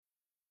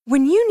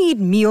When you need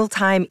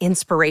mealtime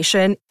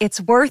inspiration,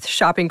 it's worth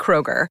shopping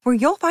Kroger, where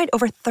you'll find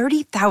over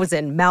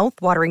 30,000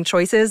 mouth-watering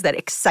choices that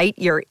excite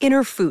your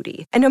inner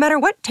foodie. And no matter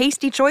what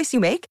tasty choice you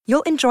make,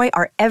 you'll enjoy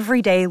our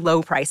everyday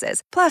low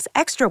prices, plus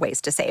extra ways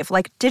to save,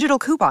 like digital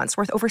coupons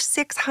worth over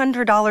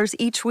 $600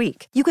 each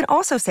week. You can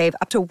also save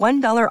up to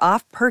 $1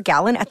 off per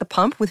gallon at the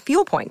pump with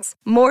fuel points.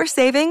 More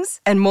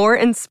savings and more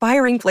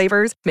inspiring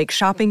flavors make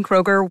shopping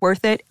Kroger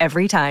worth it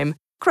every time.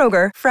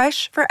 Kroger,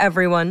 fresh for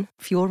everyone.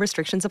 Fuel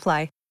restrictions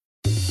apply.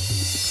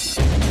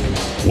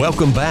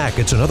 Welcome back.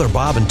 It's another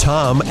Bob and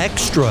Tom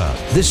Extra.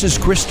 This is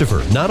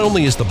Christopher. Not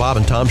only is the Bob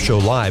and Tom Show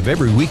live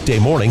every weekday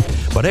morning,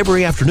 but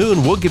every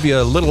afternoon we'll give you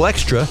a little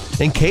extra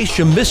in case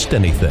you missed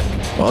anything.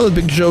 On the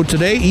big show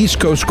today,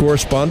 East Coast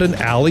correspondent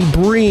Alli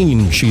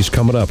Breen. She's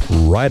coming up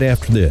right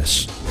after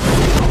this.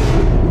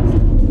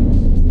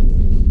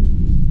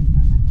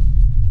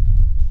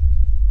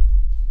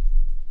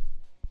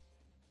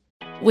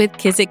 With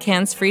Kizik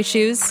hands-free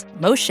shoes,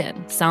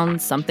 motion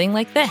sounds something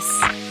like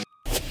this.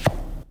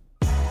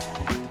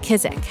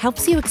 Kizik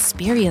helps you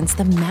experience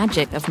the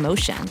magic of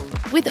motion.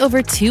 With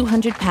over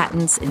 200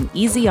 patents and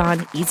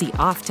easy-on,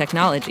 easy-off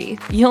technology,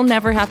 you'll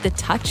never have to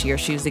touch your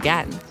shoes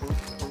again.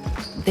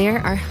 There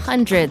are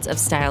hundreds of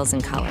styles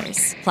and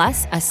colors,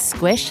 plus a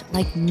squish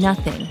like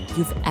nothing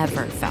you've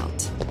ever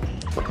felt.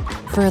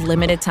 For a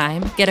limited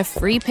time, get a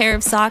free pair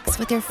of socks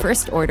with your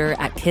first order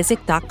at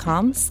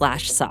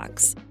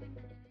kizik.com/socks.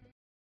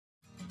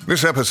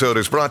 This episode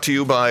is brought to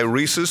you by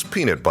Reese's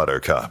Peanut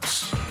Butter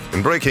Cups.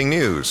 In breaking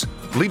news,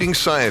 leading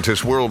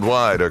scientists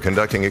worldwide are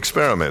conducting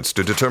experiments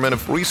to determine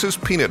if Reese's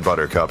Peanut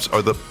Butter Cups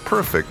are the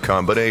perfect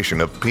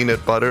combination of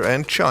peanut butter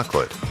and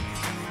chocolate.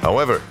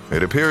 However,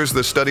 it appears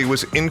the study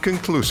was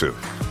inconclusive,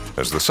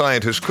 as the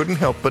scientists couldn't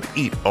help but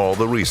eat all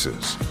the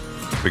Reese's.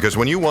 Because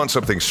when you want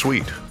something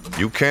sweet,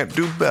 you can't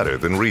do better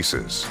than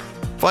Reese's.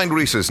 Find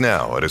Reese's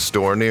now at a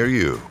store near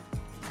you.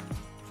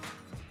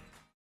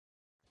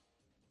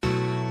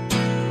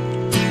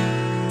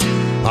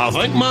 I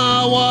think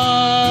my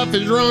wife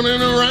is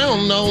running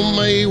around on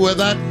me with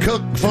that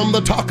cook from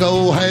the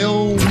taco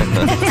hell.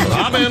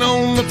 I've been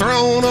on the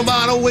throne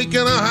about a week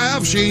and a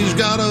half. She's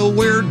got a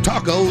weird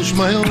taco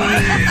smell.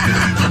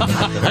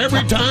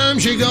 Every time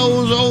she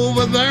goes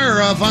over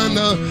there, I find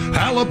a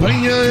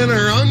jalapeno in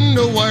her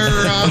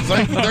underwear. I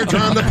think they're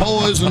trying to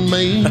poison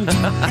me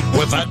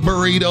with that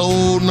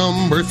burrito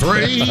number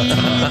 3.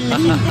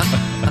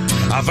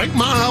 I think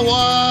my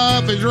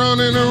wife is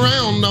running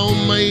around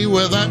on me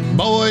with that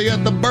boy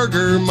at the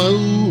burger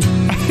moo.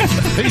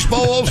 He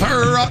spoils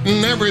her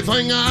rotten.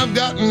 Everything I've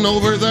gotten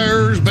over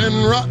there's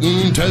been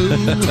rotten too.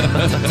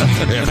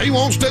 If he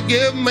wants to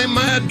give me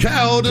mad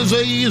cow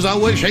disease, I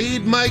wish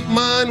he'd make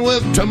mine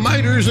with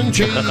tomatoes and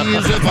cheese.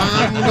 If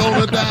I'm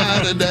gonna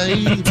die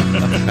today,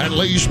 at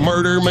least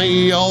murder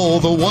me all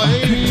the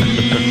way.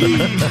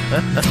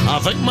 I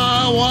think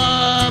my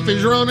wife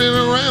is running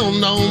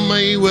around on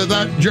me with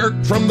that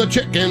jerk from the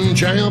chicken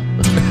champ.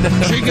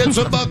 She gets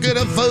a bucket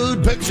of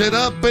food, picks it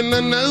up in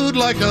the nude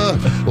like a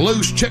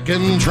loose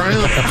chicken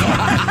tramp.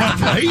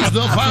 He's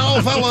the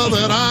foul fella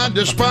that I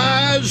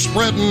despise,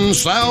 spreading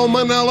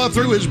salmonella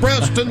through his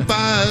breast and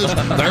thighs.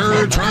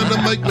 They're trying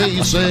to make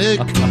me sick,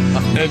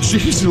 and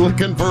she's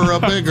looking for a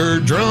bigger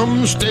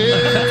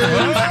drumstick.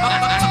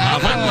 I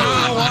think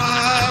my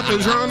wife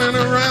is running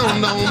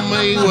around on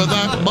me with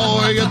that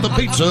boy at the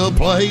pizza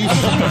place.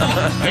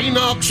 He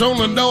knocks on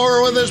the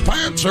door with his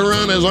pants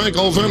around his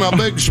ankles and a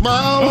big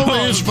smile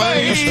on his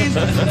face.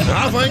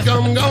 I think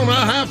I'm gonna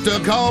have to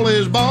call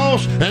his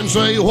boss and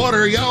say, what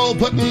are y'all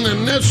putting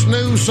in this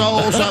new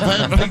sauce? I've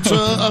had pizza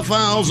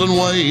 1,000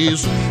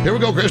 ways. Here we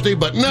go, Christy,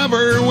 but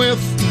never with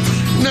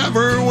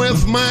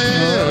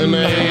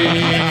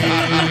mayonnaise.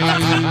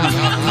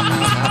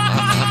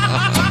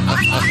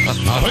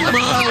 I think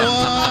my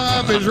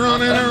wife is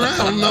running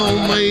around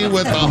on me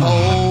with the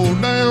whole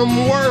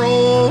damn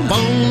world.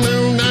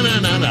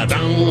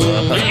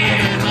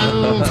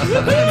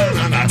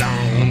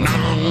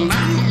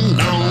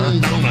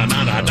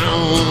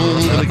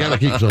 Really kind of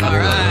keeps on going.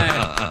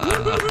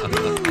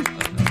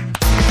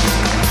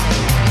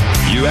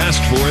 You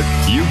asked for it,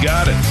 you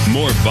got it.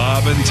 More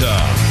Bob and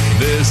Tom.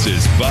 This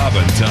is Bob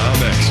and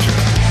Tom Extra.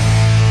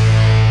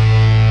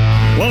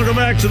 Welcome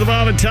back to the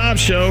Bob and Tom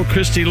Show.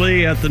 Christy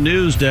Lee at the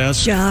news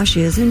desk. Josh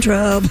is in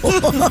trouble.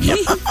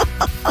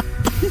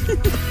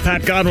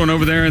 Pat Godwin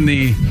over there in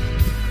the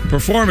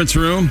performance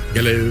room.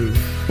 Hello.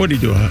 What did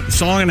he do? A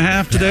song and a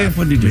half today?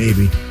 What did he do?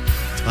 Maybe.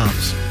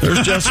 Tops. There's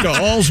Jessica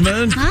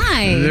Alsman.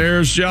 Hi.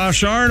 There's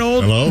Josh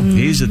Arnold. Hello.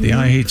 He's at the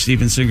I Hate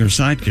Steven Singer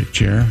sidekick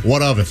chair.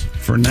 What of it?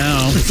 For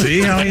now.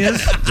 See how he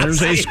is?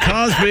 There's Ace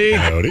Cosby.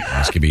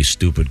 Asking me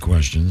stupid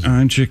questions.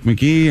 I'm Chick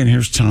McGee, and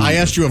here's Tom. I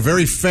asked you a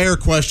very fair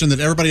question that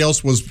everybody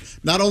else was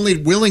not only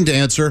willing to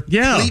answer,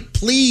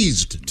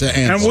 pleased to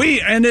answer.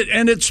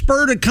 And it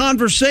spurred a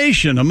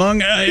conversation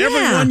among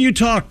everyone you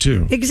talked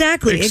to.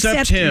 Exactly.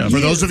 Except him. For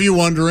those of you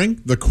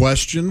wondering, the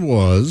question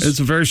was... It's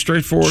a very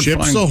straightforward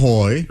Chips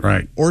Ahoy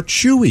right. or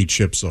Chewy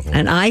Chips Ahoy?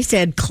 And I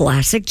said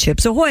classic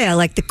Chips Ahoy. I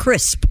like the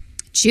crisp.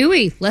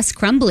 Chewy, less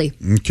crumbly.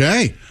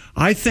 Okay.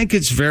 I think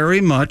it's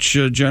very much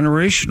a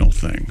generational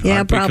thing.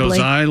 Yeah, probably. Because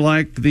I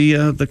like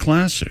the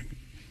classic.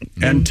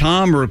 And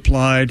Tom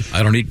replied,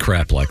 I don't eat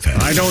crap like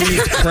that. I don't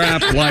eat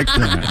crap like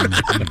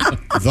that.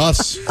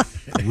 Thus,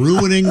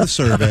 ruining the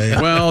survey.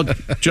 Well,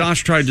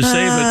 Josh tried to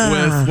save it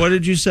with, what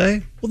did you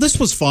say? Well, this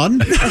was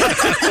fun.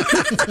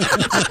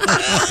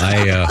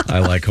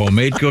 I like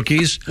homemade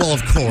cookies. Well,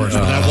 of course,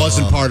 but that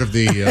wasn't part of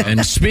the...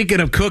 And speaking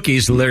of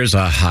cookies, there's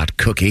a hot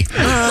cookie.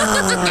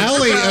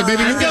 Allie,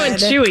 maybe I'm going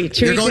Chewy.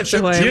 Chewy Chips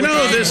Ahoy. You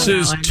know, this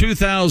is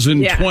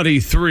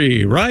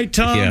 2023, right,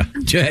 Tom? Yeah.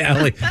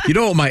 Allie, you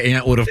know what my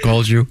aunt would have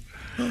called you?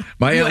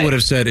 My aunt would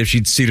have said, if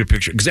she'd seen a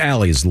picture, because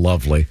Allie is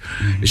lovely,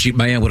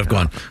 my aunt would have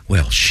gone,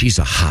 well, she's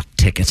a hot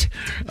ticket.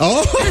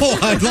 Oh,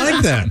 I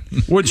like that.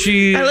 Would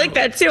she? I like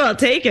that too. I'll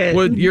take it.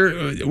 Would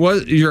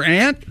your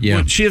aunt? Yeah.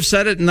 Would she have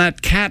said it in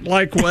that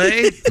cat-like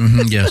way?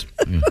 Yes.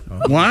 Yeah.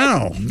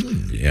 Wow.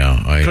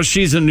 Yeah. Because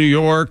she's in New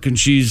York and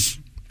she's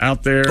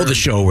out there. Oh, the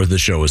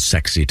show is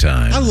Sexy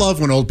Time. I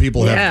love when old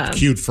people have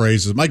cute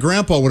phrases. My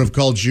grandpa would have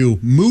called you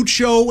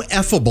mucho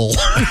effable.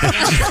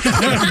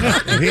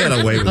 He had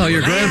a way with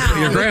your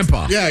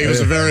grandpa. Yeah, he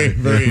was a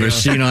very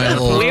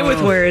senile, way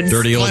with words,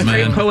 dirty old man.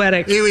 Very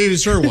poetic. He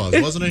sure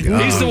was, wasn't he?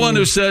 He's the one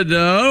who said,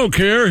 I don't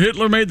care,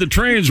 Hitler made the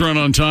trains run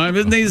on time.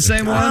 Isn't he the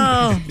same one?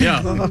 Oh.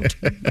 Yeah.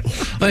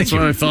 That's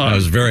what I thought. That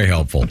was very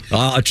helpful.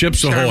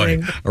 Chips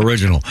Ahoy,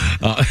 original.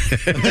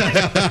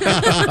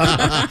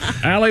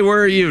 Allie, where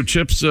are you?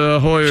 Chips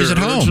Ahoy, She's at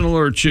original home.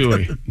 or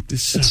Chewy?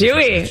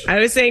 Chewy. I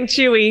was saying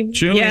Chewy.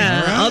 Chewy?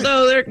 Yeah. Right.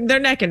 Although they're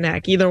neck and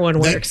neck. Either one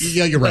works.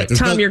 Yeah, you're right. But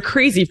Tom, you're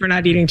crazy for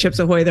not eating Chips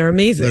Ahoy. They're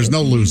amazing. There's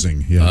no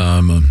losing.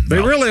 Yeah. They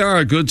really are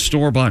a good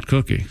store-bought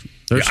cookie.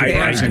 They're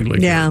surprisingly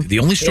good. Yeah. The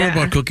only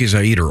store-bought cookies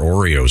I eat are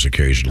Oreos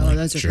occasionally. Oh,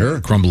 those are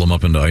Sure. Crumble them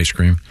up into ice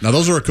cream. Now,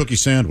 those are a cookie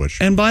sandwich.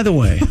 And by the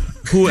way,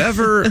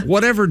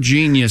 whatever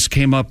genius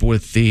came up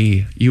with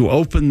you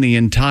open the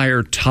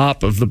entire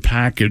top of the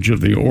package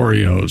of the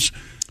Oreos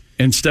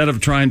instead of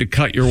trying to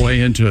cut your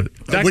way into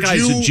it. That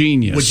guy's a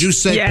genius. Would you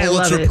say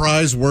Pulitzer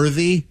Prize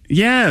worthy?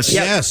 Yes.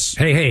 Yep. Yes.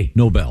 Hey,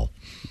 Nobel.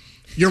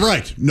 You're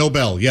right.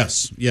 Nobel.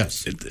 Yes.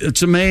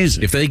 It's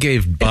amazing. If they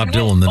gave Bob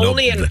Dylan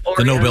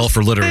the Nobel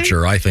for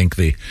literature, I think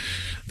the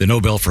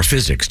Nobel for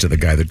physics to the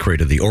guy that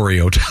created the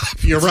Oreo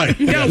top. You're right.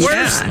 Yeah,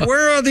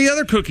 where are the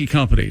other cookie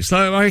companies?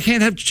 I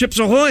can't have Chips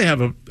Ahoy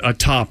have a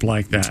top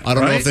like that. I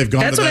don't know if they've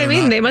gone That's to what that I or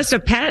mean. not. They must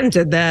have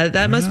patented that.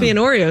 That must be an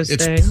Oreos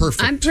thing. It's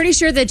perfect. I'm pretty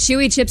sure that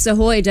Chewy Chips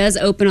Ahoy does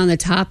open on the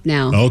top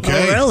now.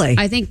 Okay. Oh, really?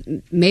 I think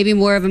maybe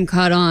more of them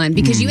caught on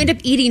because you end up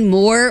eating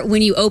more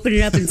when you open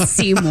it up and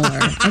see more.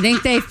 I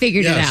think they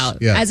figured it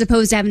out as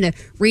opposed to having to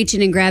reach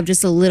in and grab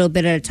just a little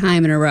bit at a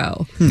time in a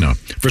row. No.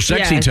 For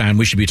Sexy Time,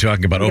 we should be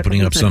talking about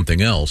opening up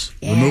something else.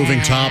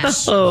 Removing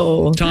tops.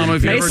 Oh, Tom,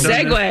 have you nice ever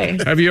done segue.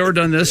 this? Have you ever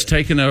done this?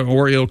 Taking a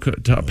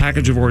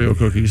package of Oreo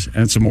cookies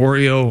and some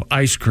Oreo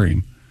ice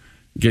cream,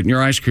 getting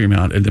your ice cream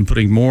out, and then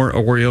putting more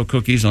Oreo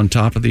cookies on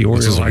top of the Oreo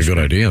This is ice a good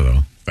cream. idea, though.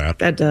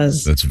 That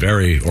does. That's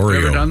very Oreo.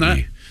 You ever done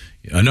that?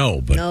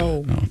 No, but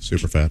No.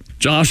 Super fat.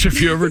 Josh, have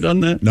you ever done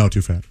that? No,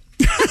 too fat.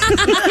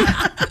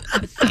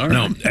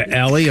 No,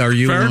 Allie, are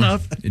you? Fair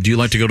enough. Do you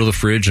like to go to the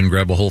fridge and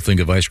grab a whole thing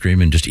of ice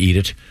cream and just eat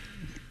it?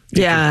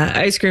 Yeah,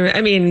 ice cream.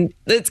 I mean,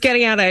 it's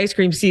getting out of ice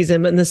cream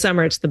season, but in the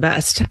summer, it's the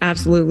best.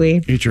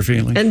 Absolutely. Eat your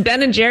feelings. And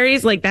Ben and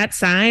Jerry's, like that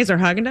size, or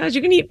Haagen-Dazs,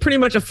 you can eat pretty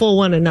much a full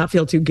one and not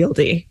feel too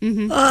guilty. You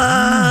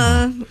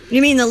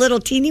mean the little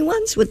teeny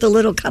ones with the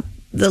little cup,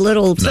 the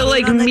little... The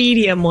like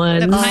medium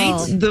ones.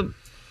 The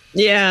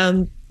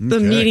pint? The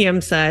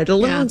medium side. The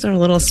little ones are a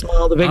little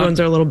small. The big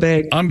ones are a little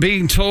big. I'm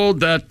being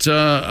told that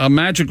a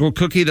magical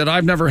cookie that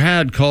I've never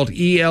had called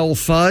EL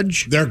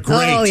Fudge. They're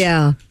great. Oh,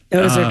 yeah.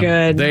 Those are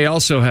good. They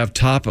also have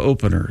top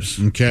openers.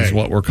 Okay. Is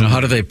what we're Now, calling. how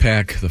do they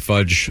pack the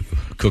fudge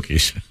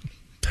cookies?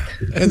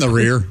 In the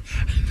rear.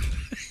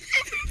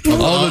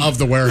 of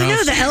the warehouse. You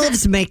know the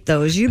elves make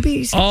those.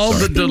 All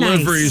the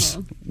deliveries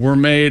were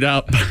made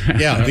out.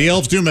 Yeah, the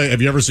elves do make.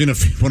 Have you ever seen a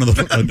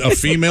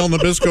female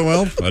Nabisco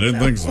elf? I didn't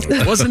think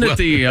so. Wasn't it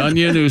the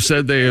Onion who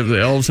said the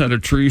elves had a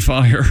tree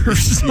fire or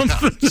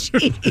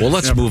something? Well,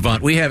 let's move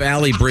on. We have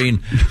Alli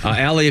Breen.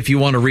 Alli, if you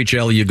want to reach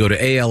Alli, you go to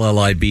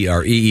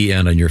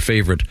ALLIBREEN on your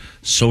favorite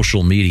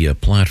social media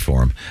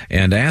platform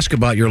and ask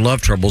about your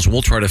love troubles.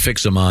 We'll try to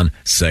fix them on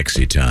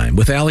Sexy Time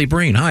with Alli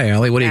Breen. Hi,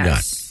 Alli. What do you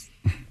got?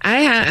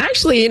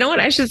 Actually, you know what?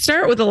 I should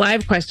start with a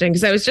live question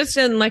because I was just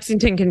in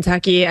Lexington,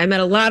 Kentucky. I met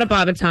a lot of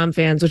Bob and Tom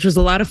fans, which was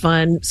a lot of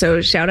fun.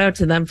 So shout out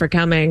to them for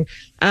coming.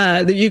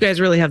 You guys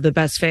really have the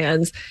best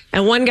fans.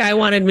 And one guy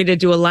wanted me to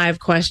do a live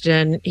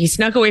question. He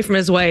snuck away from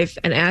his wife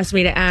and asked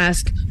me to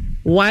ask,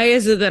 why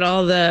is it that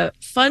all the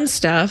fun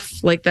stuff,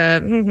 like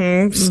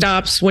the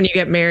stops when you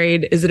get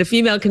married, is it a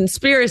female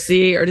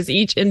conspiracy or does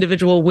each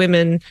individual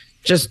woman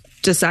just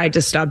decide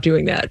to stop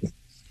doing that?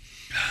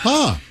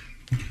 Huh.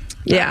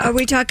 Yeah. Are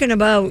we talking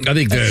about I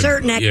think a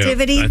certain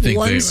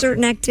activity?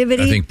 Certain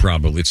activity? I think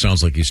probably. It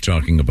sounds like he's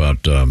talking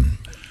about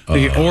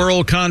the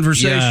oral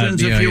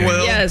conversations, if you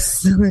will.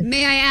 Yes.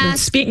 May I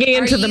ask? Speaking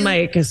into the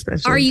mic,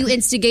 especially. Are you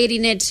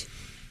instigating it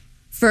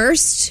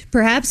first,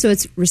 perhaps, so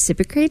it's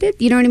reciprocated.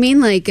 You know what I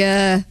mean? Like,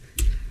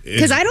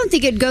 because I don't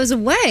think it goes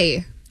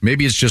away.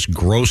 Maybe it's just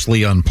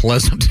grossly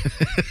unpleasant.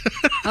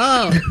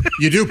 Oh.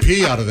 You do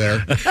pee out of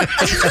there.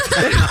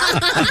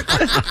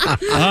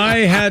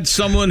 I had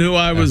someone who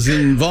I was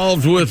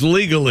involved with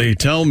legally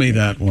tell me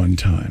that one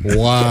time.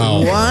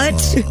 Wow.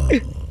 What?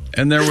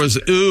 And there was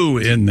ooh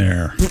in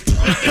there.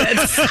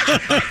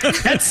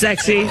 That's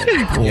sexy.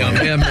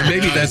 Yeah,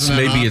 maybe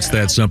it's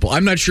that simple.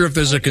 I'm not sure if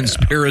there's a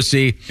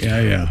conspiracy.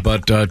 Yeah.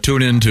 But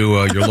tune into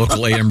your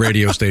local AM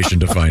radio station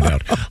to find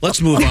out.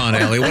 Let's move on,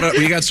 Allie.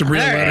 We got some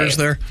real letters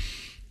there?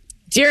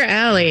 Dear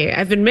Allie,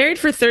 I've been married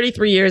for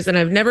 33 years and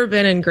I've never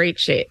been in great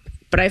shape.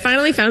 But I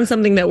finally found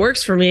something that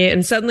works for me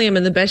and suddenly I'm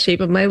in the best shape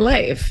of my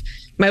life.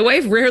 My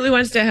wife rarely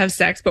wants to have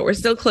sex, but we're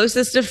still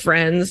closest of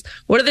friends.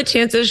 What are the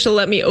chances she'll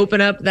let me open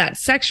up that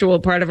sexual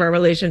part of our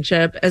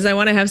relationship, as I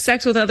want to have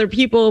sex with other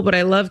people, but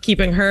I love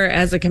keeping her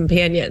as a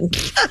companion?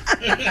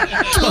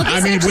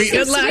 I mean,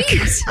 good luck.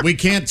 We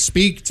can't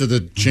speak to the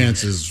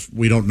chances.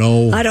 We don't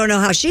know. I don't know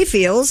how she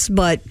feels,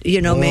 but,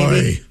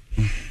 maybe.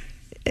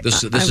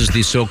 This is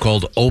the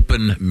so-called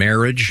open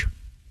marriage.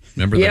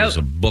 Remember there was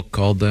a book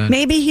called that?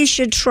 Maybe he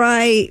should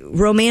try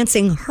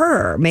romancing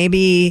her.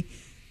 Maybe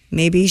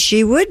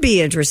she would be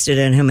interested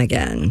in him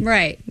again.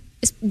 Right.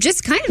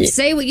 Just kind of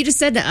say what you just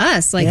said to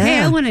us. Like, hey,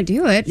 I want to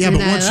do it. Yeah, but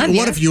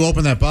what if you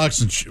open that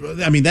box and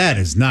that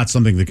is not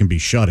something that can be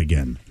shut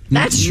again.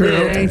 That's true.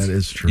 That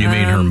is true. You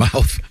mean her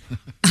mouth?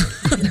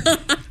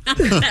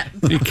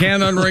 You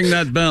can't unring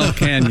that bell,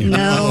 can you?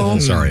 No.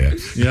 Sorry.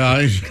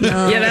 Yeah,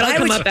 that'll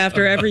come up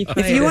after everything.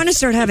 If you want to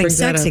start having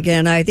sex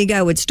again, I think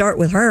I would start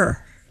with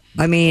her.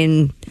 I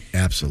mean,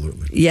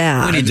 absolutely.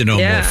 Yeah. We need to know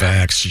more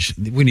facts.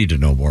 We need to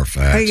know more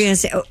facts. Are you going to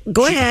say,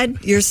 go ahead.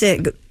 You're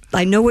saying,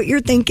 I know what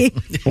you're thinking.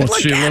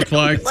 What's she look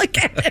like? Look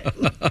at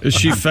him. Is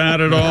she fat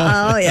at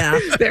all? Oh, yeah.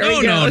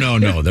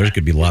 No. There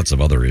could be lots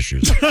of other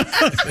issues.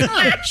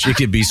 She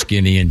could be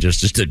skinny and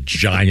just a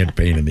giant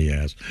pain in the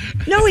ass.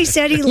 No, he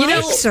said he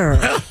likes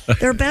her.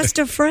 They're best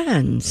of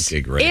friends.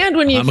 Okay, great. And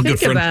when you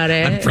think about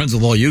it. I'm friends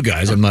with all you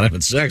guys. I'm not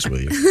having sex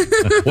with you.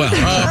 Well,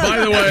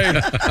 by the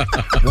way,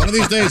 one of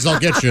these days I'll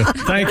get you.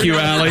 Thank you,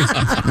 Allie.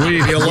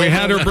 We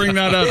had her bring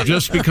that up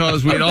just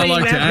because we'd all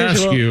like to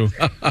ask you.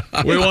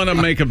 We want to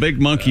make a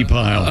big monkey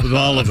pile with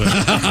all of it.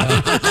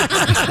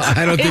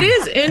 It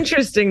is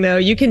interesting, though.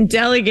 You can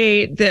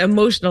delegate the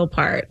emotional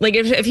part. Like,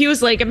 if he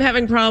was like, I'm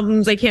having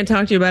problems, I can't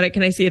talk to you about it,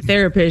 can I see a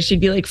therapist? She'd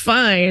be like,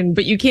 fine,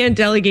 but you can't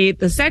delegate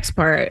the sex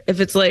part. If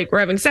it's like, we're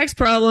having sex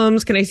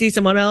problems, can I see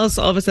someone else?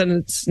 All of a sudden,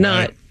 it's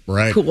not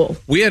cool.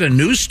 We had a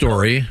news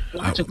story.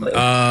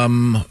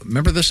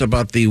 Remember this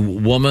about the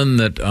woman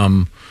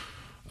that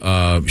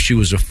she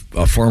was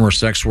a former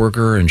sex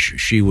worker, and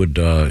she would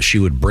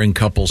bring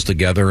couples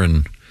together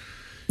and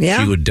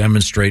she would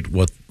demonstrate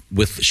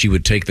she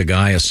would take the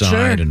guy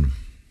aside and.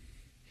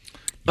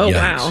 Oh,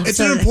 wow. It's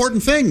an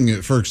important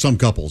thing for some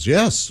couples,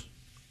 yes.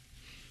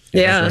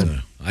 Yeah.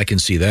 I can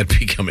see that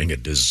becoming a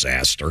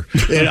disaster.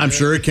 I'm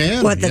sure it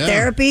can. What, the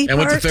therapy I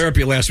went to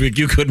therapy last week.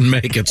 You couldn't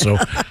make it, so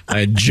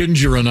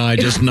Ginger and I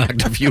just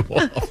knocked a few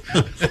off.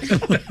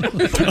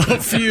 A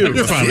few.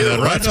 You're fine with that,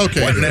 right?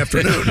 Okay. Quite an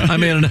afternoon. I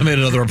made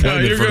another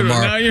appointment for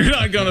tomorrow. Now you're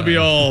not going to be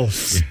all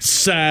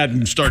sad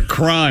and start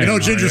crying.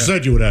 Ginger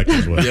said you would act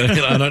this way.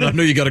 I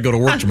know you got to go to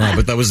work tomorrow,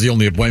 but that was the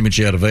only appointment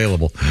she had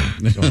available.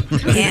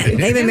 Man,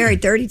 they've been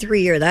married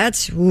 33 years.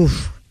 That's,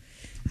 oof.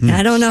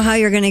 I don't know how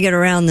you're going to get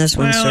around this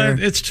one, sir.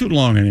 It's too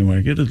long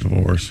anyway. Get a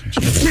divorce.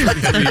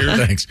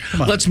 Thanks.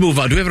 Let's move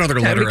on. Do we have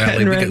another letter,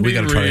 Allie? We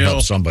got to try to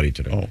help somebody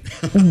today.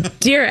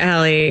 Dear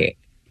Allie,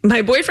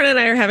 my boyfriend and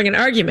I are having an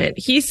argument.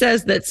 He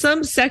says that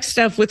some sex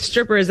stuff with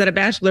strippers at a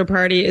bachelor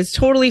party is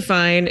totally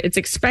fine. It's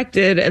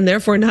expected and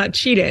therefore not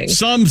cheating.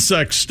 Some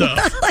sex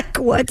stuff. Like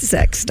what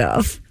sex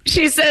stuff?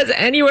 She says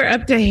anywhere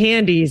up to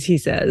handies, he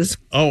says.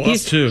 Oh, up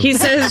to. He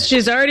says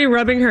she's already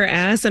rubbing her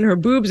ass and her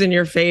boobs in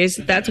your face.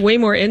 That's way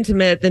more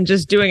intimate than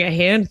just doing a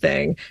hand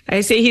thing. I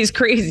say he's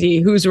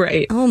crazy. Who's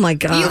right? Oh, my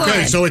God.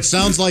 Okay, so it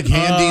sounds like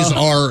handies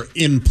are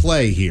in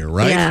play here,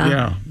 right?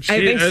 Yeah. I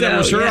think so. That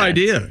was her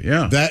idea,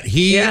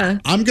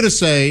 I'm going to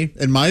say,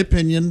 in my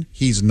opinion,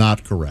 he's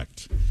not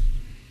correct.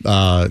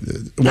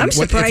 I'm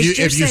surprised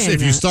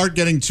if you start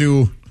getting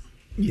to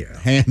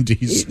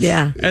handies,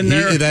 and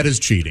that is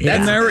cheating.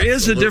 And there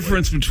is a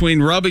difference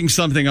between rubbing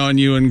something on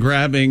you and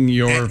grabbing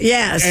your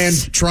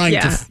and trying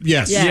to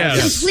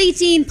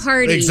completing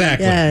party.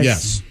 Exactly.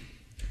 Yes.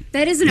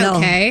 That isn't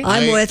okay.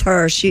 I'm with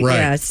her.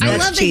 Yes, I love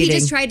that he cheating.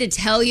 just tried to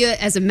tell you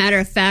as a matter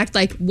of fact,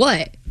 like,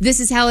 what? This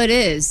is how it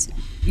is.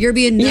 You're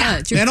being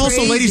nuts. You're and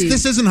crazy. Also, ladies,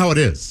 this isn't how it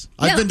is.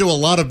 I've been to a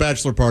lot of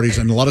bachelor parties,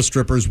 and a lot of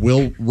strippers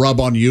will rub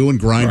on you and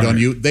grind on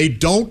you. They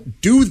don't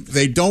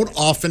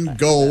often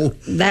go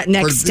that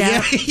next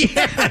step.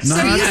 Yes. So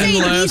you're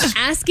saying he's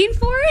asking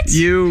for it?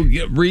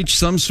 You reach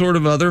some sort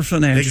of other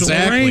financial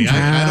arrangement.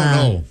 I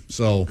don't know.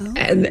 So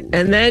and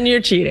then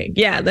you're cheating.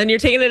 Yeah, then you're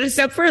taking it a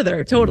step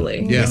further.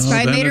 Totally. Yeah. That's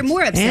probably made her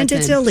more upset. And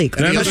it's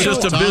illegal. Then it's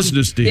just a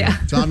business deal. Yeah.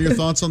 Tom, your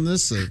thoughts on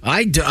this?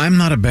 I'm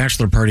not a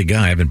bachelor party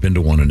guy. I haven't been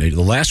to one in 8.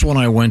 The last one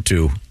I went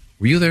to,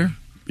 were you there?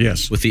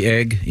 Yes. With the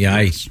egg? Yeah,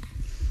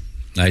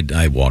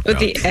 I walked With out.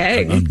 the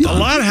egg. A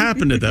lot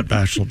happened at that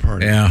bachelor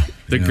party. Yeah.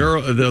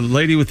 The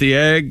lady with the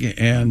egg,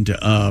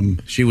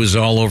 and she was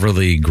all over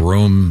the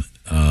groom's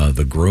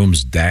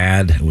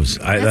dad. It was.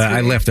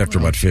 I left after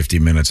about 50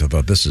 minutes. I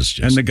thought, this is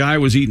just. And the guy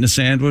was eating a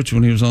sandwich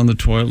when he was on the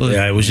toilet.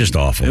 Yeah, it was just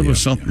awful. It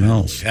was something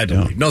else. Had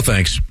to leave. No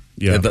thanks.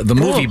 Yeah.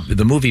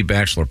 The movie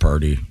Bachelor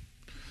Party.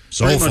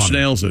 So pretty much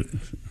nails it.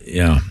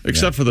 Yeah.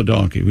 Except for the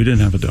donkey. We didn't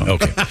have a donkey.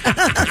 Okay.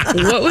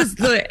 What was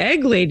the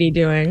egg lady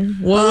doing?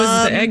 What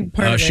was the egg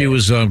part of She it?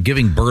 was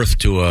giving birth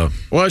to a.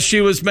 Well,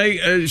 she was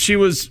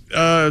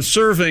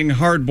serving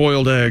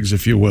hard-boiled eggs,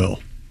 if you will.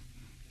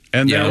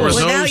 And there were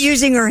without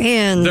using her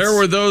hands. There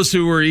were those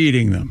who were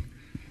eating them.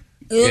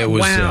 It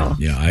was, wow.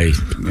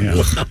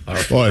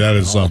 Boy, that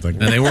is something.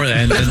 And they were,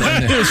 that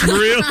is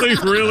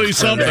really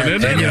something,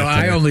 isn't it?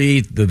 I only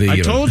eat the.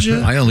 I told you.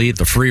 I only eat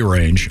the free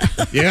range.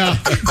 Yeah.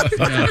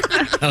 I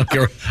don't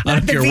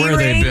care where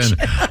they've been.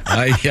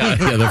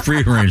 The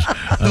free range.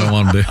 I don't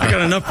want to. I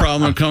got enough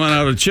problem coming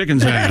out of a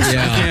chicken's ass.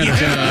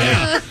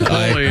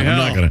 Holy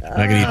hell! I'm not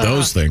gonna eat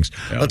those things.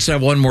 Yeah. Let's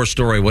have one more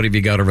story. What have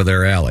you got over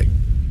there, Allie?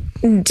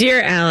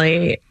 Dear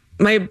Allie,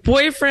 my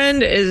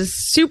boyfriend is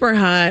super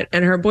hot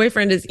and her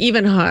boyfriend is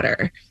even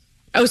hotter.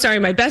 Oh, sorry.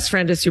 My best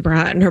friend is super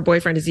hot and her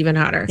boyfriend is even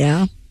hotter.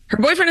 Yeah. Her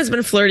boyfriend has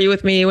been flirty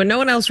with me when no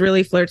one else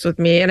really flirts with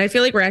me. And I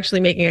feel like we're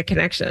actually making a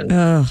connection.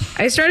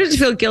 I started to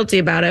feel guilty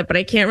about it, but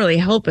I can't really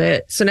help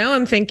it. So now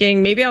I'm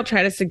thinking maybe I'll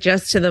try to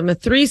suggest to them a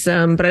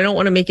threesome, but I don't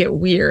want to make it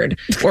weird.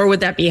 Or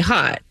would that be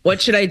hot?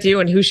 What should I do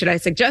and who should I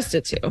suggest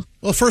it to?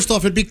 Well, first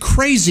off, it'd be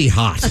crazy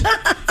hot.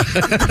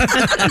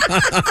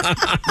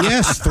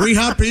 Yes, 3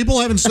 hot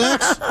people having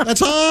sex. That's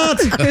hot.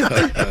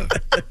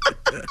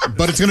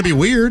 But it's going to be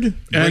weird.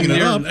 They're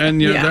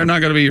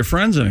not going to be your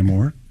friends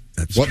anymore.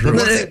 That's true.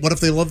 What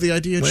if they love the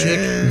idea,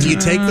 chick? Do you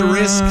take the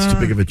risk? It's too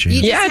big of a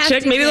chance. Yeah,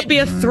 chick. Maybe there'll be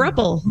a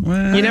throuple.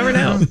 Well, you never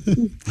know.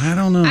 I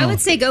don't know. I would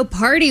say go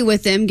party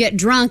with them, get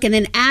drunk, and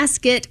then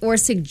ask it or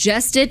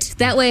suggest it.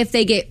 That way, if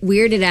they get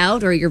weirded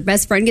out or your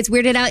best friend gets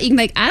weirded out, you can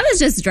be like, I was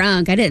just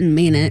drunk. I didn't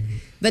mean it.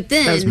 But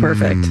then... That's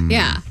perfect.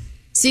 Yeah.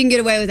 So you can get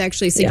away with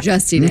actually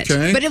suggesting it.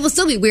 But it will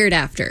still be weird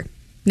after,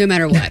 no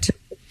matter what.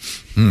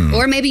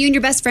 Or maybe you and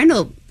your best friend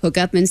will hook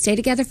up and stay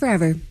together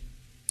forever.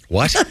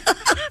 What?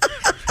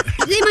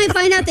 They might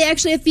find out they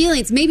actually have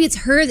feelings. Maybe it's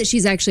her that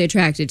she's actually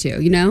attracted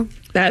to, you know?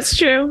 That's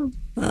true.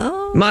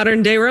 Oh.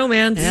 Modern day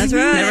romance. That's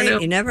right.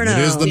 You never know. It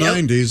is the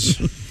 90s.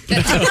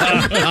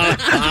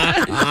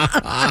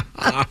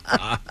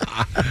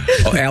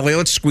 Oh, Allie,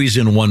 let's squeeze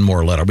in one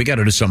more letter. We got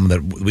to do something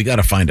that we got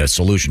to find a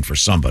solution for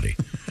somebody.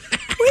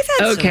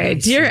 Okay,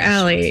 dear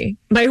Allie,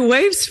 my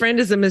wife's friend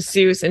is a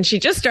masseuse and she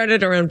just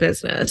started her own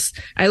business.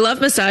 I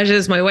love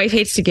massages. My wife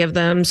hates to give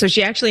them, so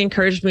she actually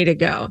encouraged me to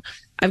go.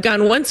 I've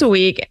gone once a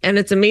week and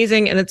it's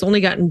amazing and it's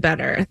only gotten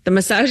better. The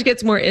massage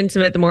gets more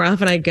intimate the more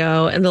often I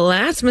go. And the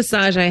last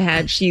massage I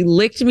had, she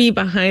licked me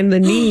behind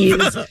the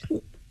knees.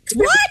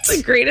 What? It's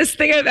the greatest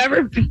thing I've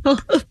ever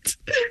felt.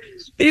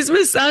 These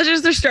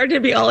massages are starting to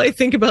be all I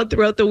think about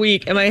throughout the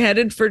week. Am I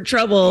headed for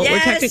trouble? Yes. We're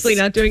technically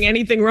not doing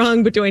anything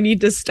wrong, but do I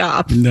need to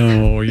stop?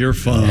 No, you're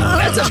fine.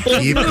 That's a bold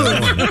Keep move.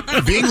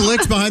 going. Being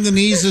licked behind the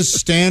knees is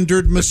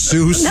standard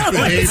masseuse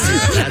behavior.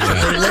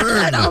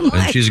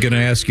 And she's going to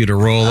ask you to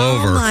roll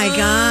over. Oh, my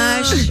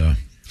gosh. And,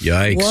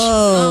 yikes.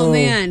 Whoa. Oh,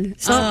 man.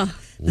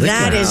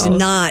 That is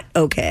not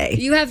okay.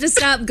 You have to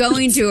stop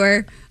going to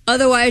her.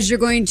 Otherwise, you're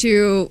going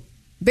to...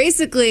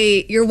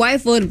 Basically, your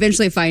wife will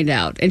eventually find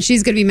out, and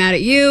she's going to be mad at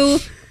you,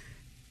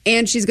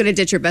 and she's going to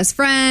ditch your best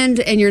friend,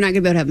 and you're not going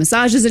to be able to have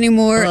massages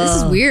anymore. This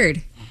is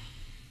weird.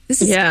 This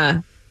is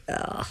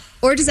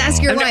Or just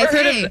ask your wife,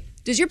 hey,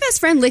 does your best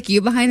friend lick you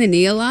behind the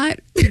knee a lot?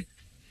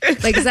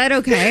 Like, is that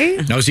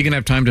okay? Now, is he going to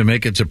have time to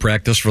make it to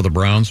practice for the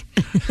Browns?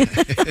 Oh,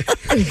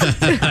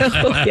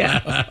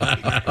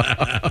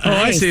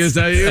 I see. Is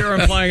that you're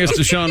implying it's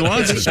Deshaun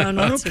Watson?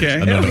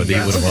 Okay.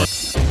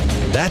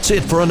 That's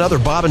it for another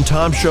Bob and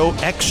Tom Show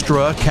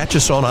Extra. Catch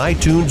us on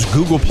iTunes,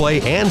 Google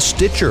Play, and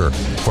Stitcher.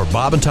 For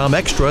Bob and Tom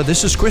Extra,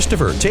 this is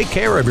Christopher. Take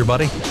care,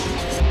 everybody.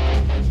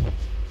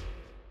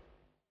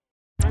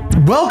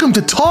 Welcome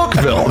to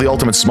Talkville, the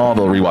ultimate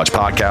Smallville rewatch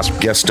podcast.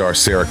 Guest star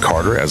Sarah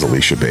Carter as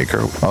Alicia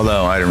Baker,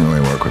 although I didn't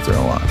really work with her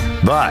a lot.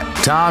 But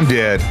Tom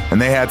did,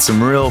 and they had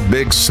some real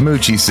big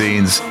smoochy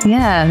scenes.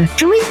 Yeah.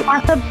 Can we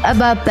talk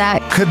about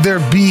that? Could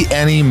there be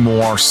any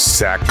more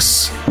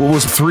sex? What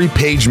was a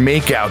 3-page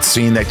makeout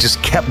scene that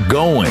just kept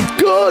going?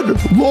 Good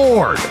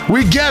Lord.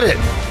 We get it.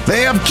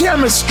 They have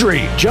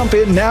chemistry. Jump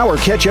in now or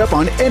catch up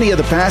on any of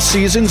the past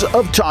seasons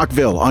of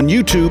Talkville on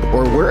YouTube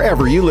or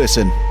wherever you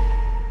listen.